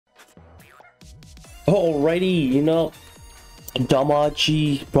Alrighty,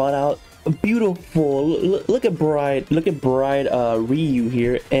 Danmachi brought out a beautiful. Look at Bride Ryu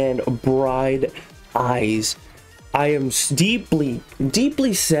here and Bride Eyes. I am deeply,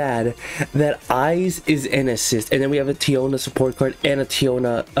 deeply sad that Eyes is an assist, and then we have a Tiona support card and a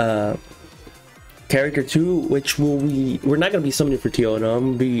Tiona character too, which we're not gonna be summoning for Tiona. I'm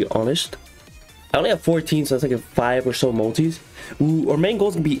gonna be honest. I only have 14, so that's like a 5 or so multis. Our main goal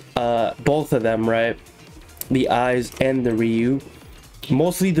is gonna be both of them, right? The Eyes and the Ryu.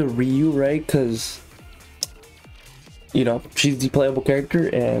 Mostly the Ryu, right? Because she's the playable character,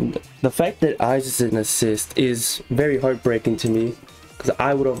 and the fact that Eyes is an assist is very heartbreaking to me, because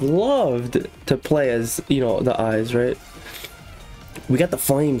I would have loved to play as the Eyes, right? We got the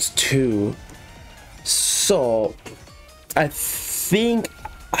Flames too, so I think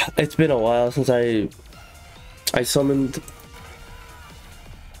it's been a while since I summoned.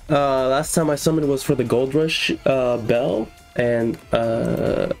 Last time I summoned was for the Gold Rush Bell and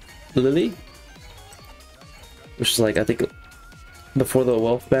Lily, which is like, I think, before the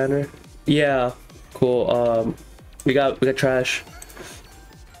Wealth Banner. Yeah, cool. We got trash.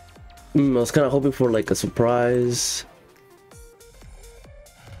 I was kind of hoping for like a surprise.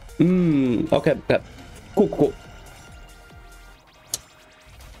 Okay, yeah. Cool.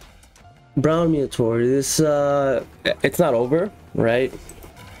 Brown Minotaur. This it's not over, right?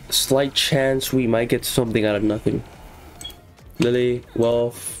 Slight chance we might get something out of nothing. Lily,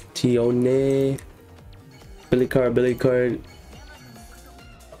 Wealth, Tione, Billy card.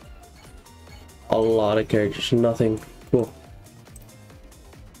 A lot of characters, nothing. Cool.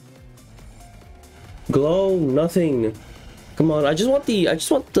 Glow, nothing. Come on, I just want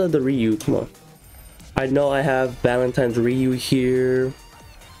the Ryu. Come on. I know I have Valentine's Ryu here.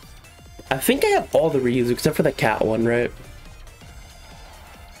 I think I have all the Ryus except for the cat one, right?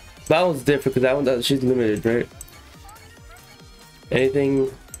 That one's different because that one, she's limited, right? Anything?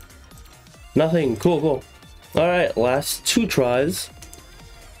 Nothing. Cool. All right, last 2 tries.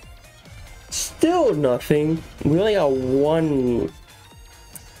 Still nothing. We only got 1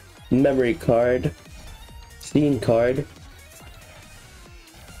 memory card, scene card.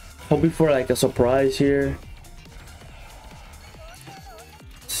 Hoping for like a surprise here.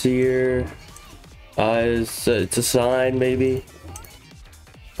 Seer, Eyes. It's a sign, maybe.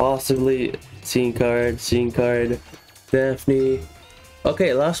 Possibly scene card, Daphne.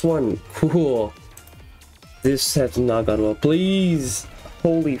 Okay, last one. Cool. This has not gone well. Please.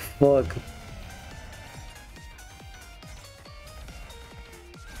 Holy fuck.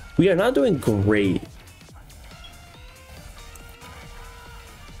 We are not doing great.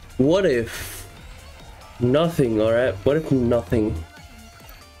 What if nothing? All right. What if nothing?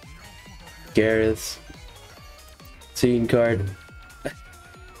 Gareth. Scene card.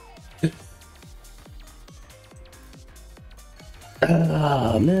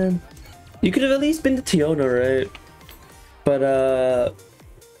 Ah, man. You could have at least been to Tiona, right? But,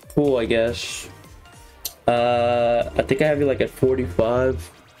 cool, I guess. I think I have you like at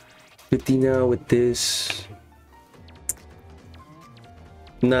 45. 50 now with this.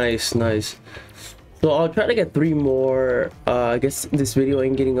 Nice. So I'll try to get 3 more. I guess this video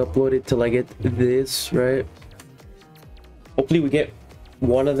ain't getting uploaded till I get this, right? Hopefully we get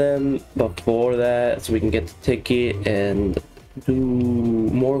one of them before that, so we can get the ticket and do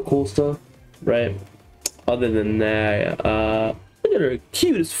more cool stuff, right? Other than that, look at her,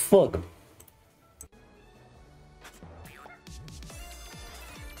 cute as fuck.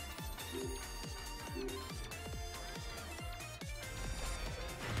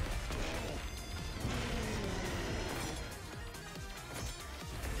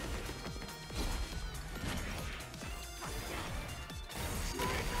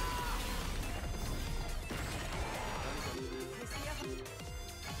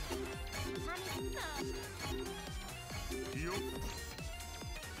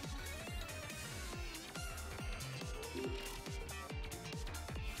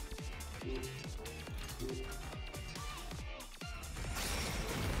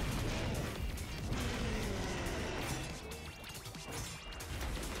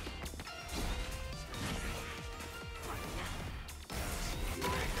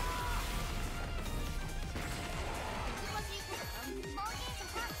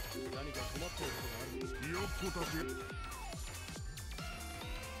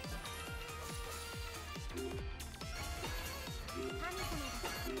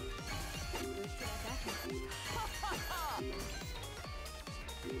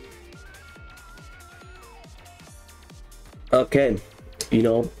 Okay,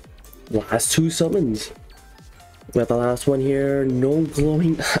 last 2 summons. We got the last one here. No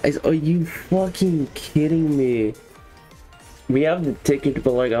glowing eyes. Are you fucking kidding me? We have the ticket,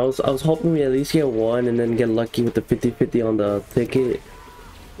 but like I was hoping we at least get one and then get lucky with the 50-50 on the ticket.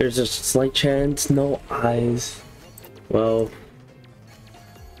 There's a slight chance. No eyes. Well,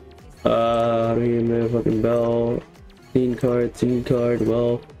 I don't even know, fucking bell. Scene card,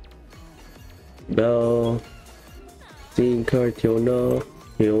 well. Bell. Scene card,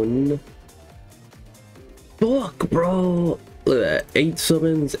 Hyun. Fuck, bro. Look at that. 8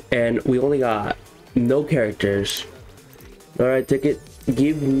 summons and we only got no characters. Alright, ticket.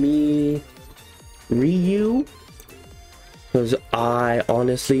 Give me Ryu. Because I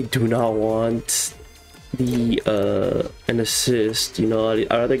honestly do not want the an assist, you know. I'd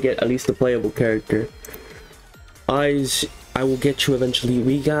rather get at least a playable character. Eyes, I will get you eventually.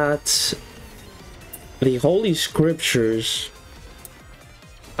 We got the Holy Scriptures.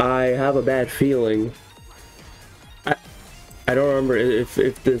 I have a bad feeling. I don't remember if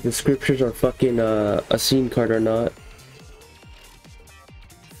the scriptures are fucking a scene card or not.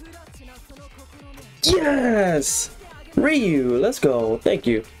 Yes! Ryu, let's go. Thank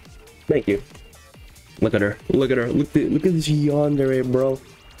you. Thank you. Look at her. Look at her. Look at this yandere, bro.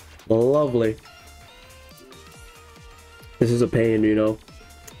 Lovely. This is a pain, you know.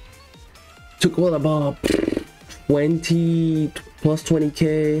 Took what, about 20 plus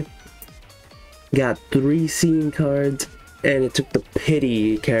 20k. Got 3 scene cards, and it took the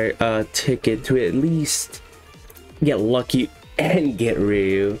pity ticket to at least get lucky and get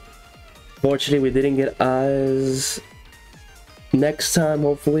Ryu. Fortunately, we didn't get eyes. Next time,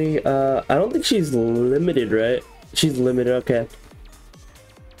 hopefully. I don't think she's limited, right? She's limited. Okay.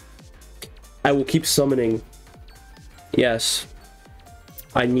 I will keep summoning. Yes.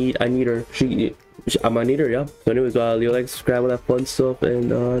 I need her. I might need her, yeah. So anyways, leave a like, subscribe, all that fun stuff, and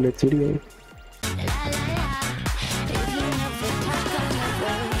next video.